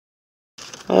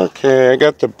Okay, I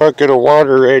got the bucket of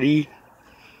water ready.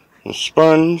 A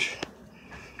sponge.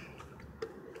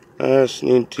 I just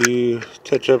need to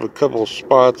touch up a couple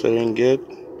spots I didn't get.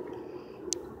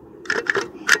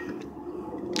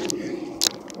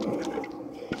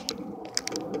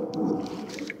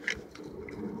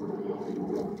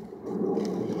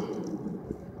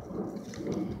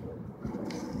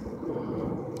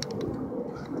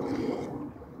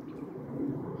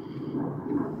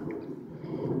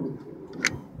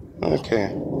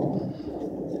 Okay.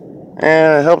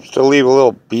 And it helps to leave a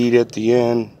little bead at the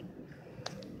end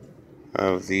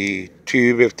of the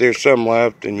tube if there's some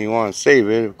left and you want to save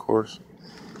it, of course.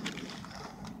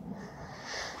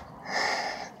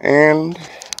 And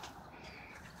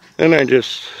then I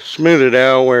just smooth it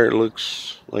out where it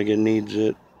looks like it needs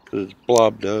it because it's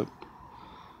blobbed up.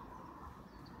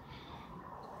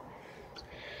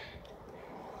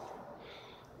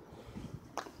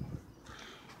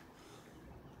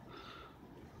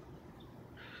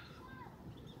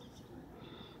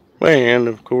 By hand,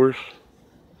 of course.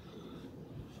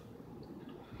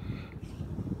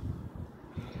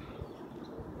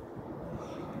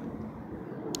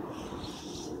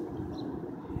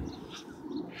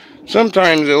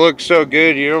 Sometimes it looks so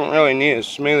good you don't really need to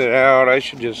smooth it out. I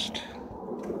should just...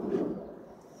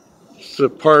 It's the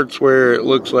parts where it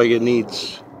looks like it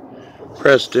needs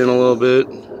pressed in a little bit.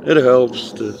 It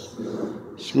helps to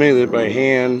smooth it by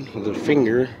hand with a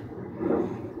finger.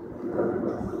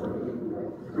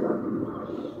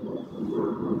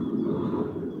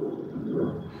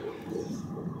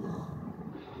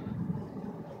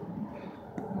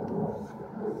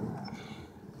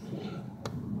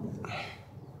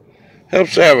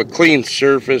 Helps to have a clean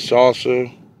surface also.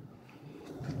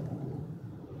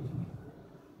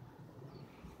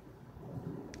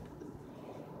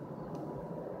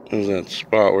 There's that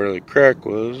spot where the crack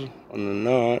was on the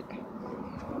knot.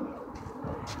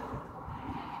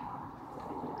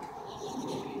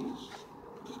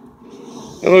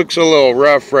 It looks a little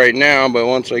rough right now, but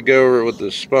once I go over it with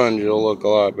the sponge, it'll look a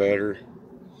lot better.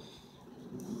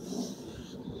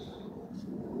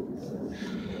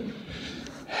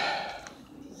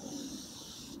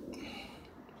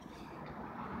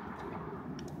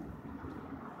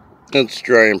 It's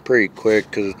drying pretty quick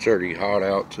because it's already hot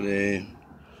out today.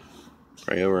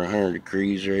 Probably over 100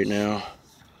 degrees right now.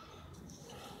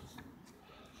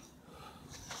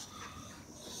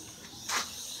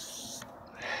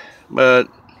 But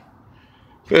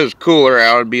if it was cooler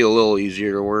out, it'd be a little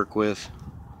easier to work with.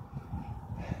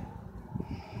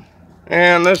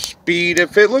 And this speed,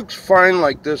 if it looks fine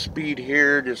like this speed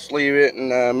here, just leave it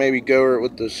and maybe go over it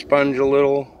with the sponge a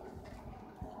little.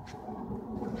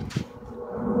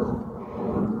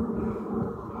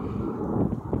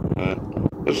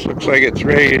 This looks like it's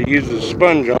ready to use the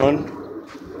sponge on.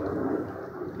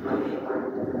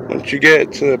 Once you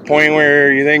get to the point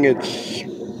where you think it's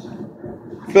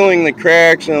filling the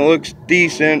cracks and it looks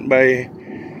decent by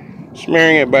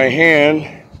smearing it by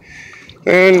hand,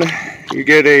 then you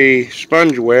get a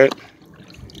sponge wet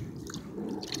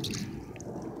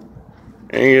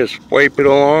and you just wipe it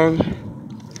along.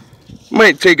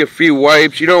 Might take a few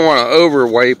wipes. You don't want to over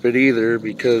wipe it either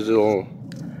because it'll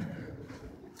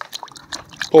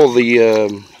pull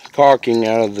the caulking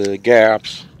out of the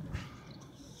gaps.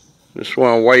 Just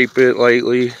want to wipe it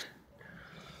lightly.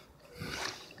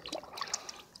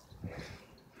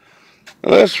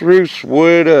 Now this roof's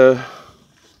wood,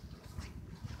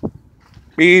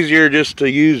 be easier just to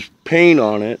use paint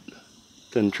on it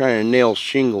than trying to nail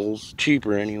shingles.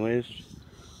 Cheaper anyways.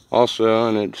 Also,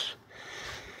 and it's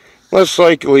less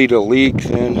likely to leak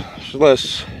then.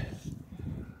 There's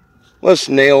less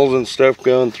nails and stuff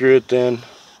going through it then.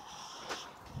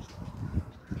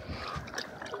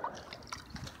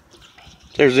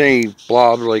 If there's any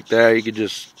blobs like that, you could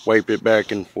just wipe it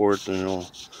back and forth and it'll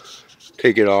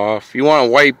take it off. You want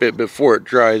to wipe it before it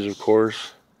dries, of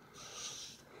course.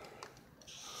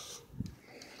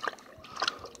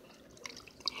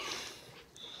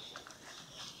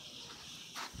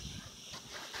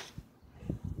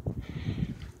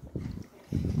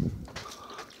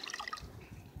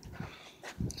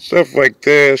 Stuff like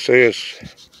this, I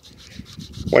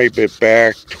just wipe it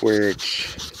back to where it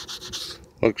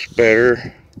looks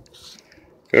better.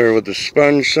 Go over with the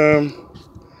sponge some.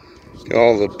 Get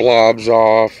all the blobs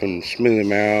off and smooth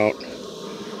them out.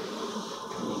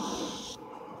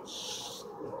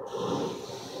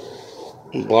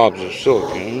 And blobs of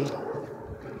silicone.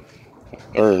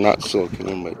 Or not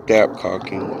silicone, but dap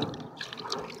caulking.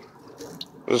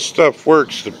 This stuff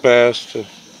works the best.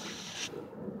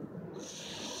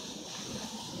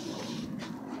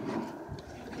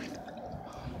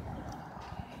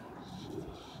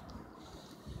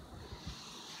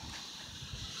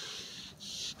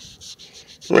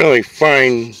 really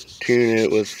fine tune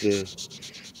it with the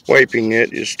wiping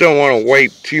it. You just don't want to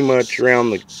wipe too much around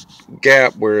the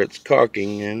gap where it's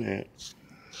caulking in it.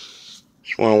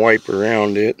 Just want to wipe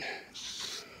around it.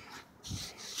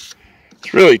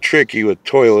 It's really tricky with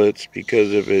toilets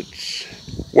because if it's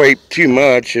wiped too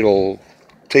much, it'll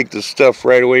take the stuff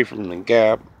right away from the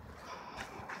gap.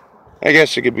 I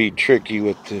guess it could be tricky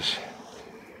with this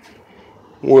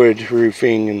wood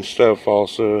roofing and stuff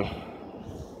also.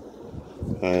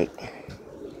 But that's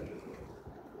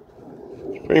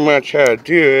pretty much how to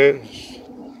do it. Just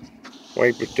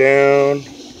wipe it down.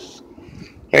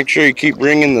 Make sure you keep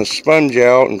wringing the sponge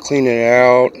out and clean it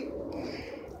out.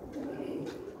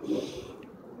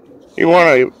 You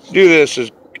want to do this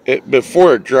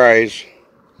before it dries.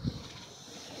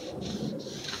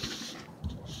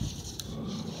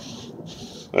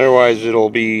 Otherwise it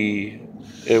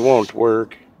won't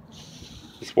work.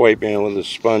 Just wiping it with a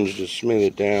sponge to smooth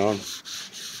it down.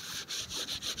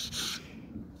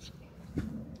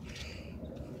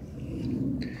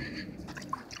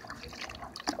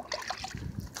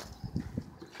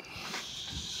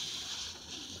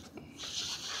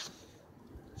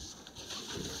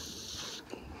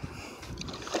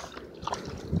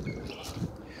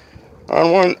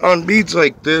 On beads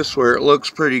like this where it looks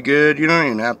pretty good, you don't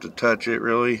even have to touch it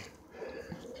really.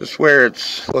 Just where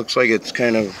it looks like it's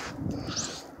kind of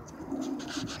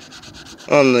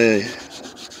on the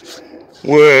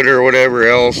wood or whatever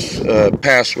else,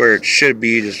 past where it should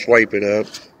be, just wipe it up.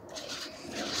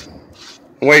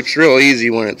 It wipes real easy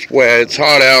when it's wet. It's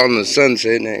hot out and the sun's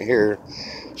hitting it here,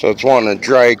 so it's wanting to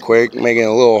dry quick, making it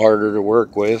a little harder to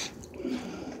work with.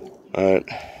 But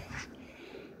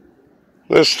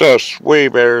this stuff's way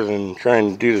better than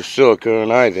trying to do the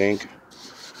silicone, I think.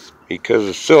 Because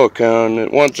the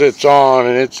silicone, once it's on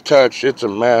and it's touched, it's a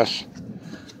mess.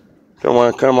 Don't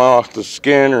want to come off the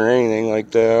skin or anything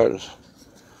like that.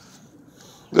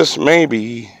 This may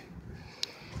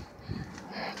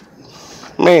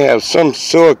have some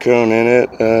silicone in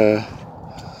it.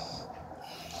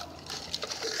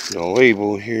 The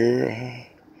label here,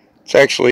 it's actually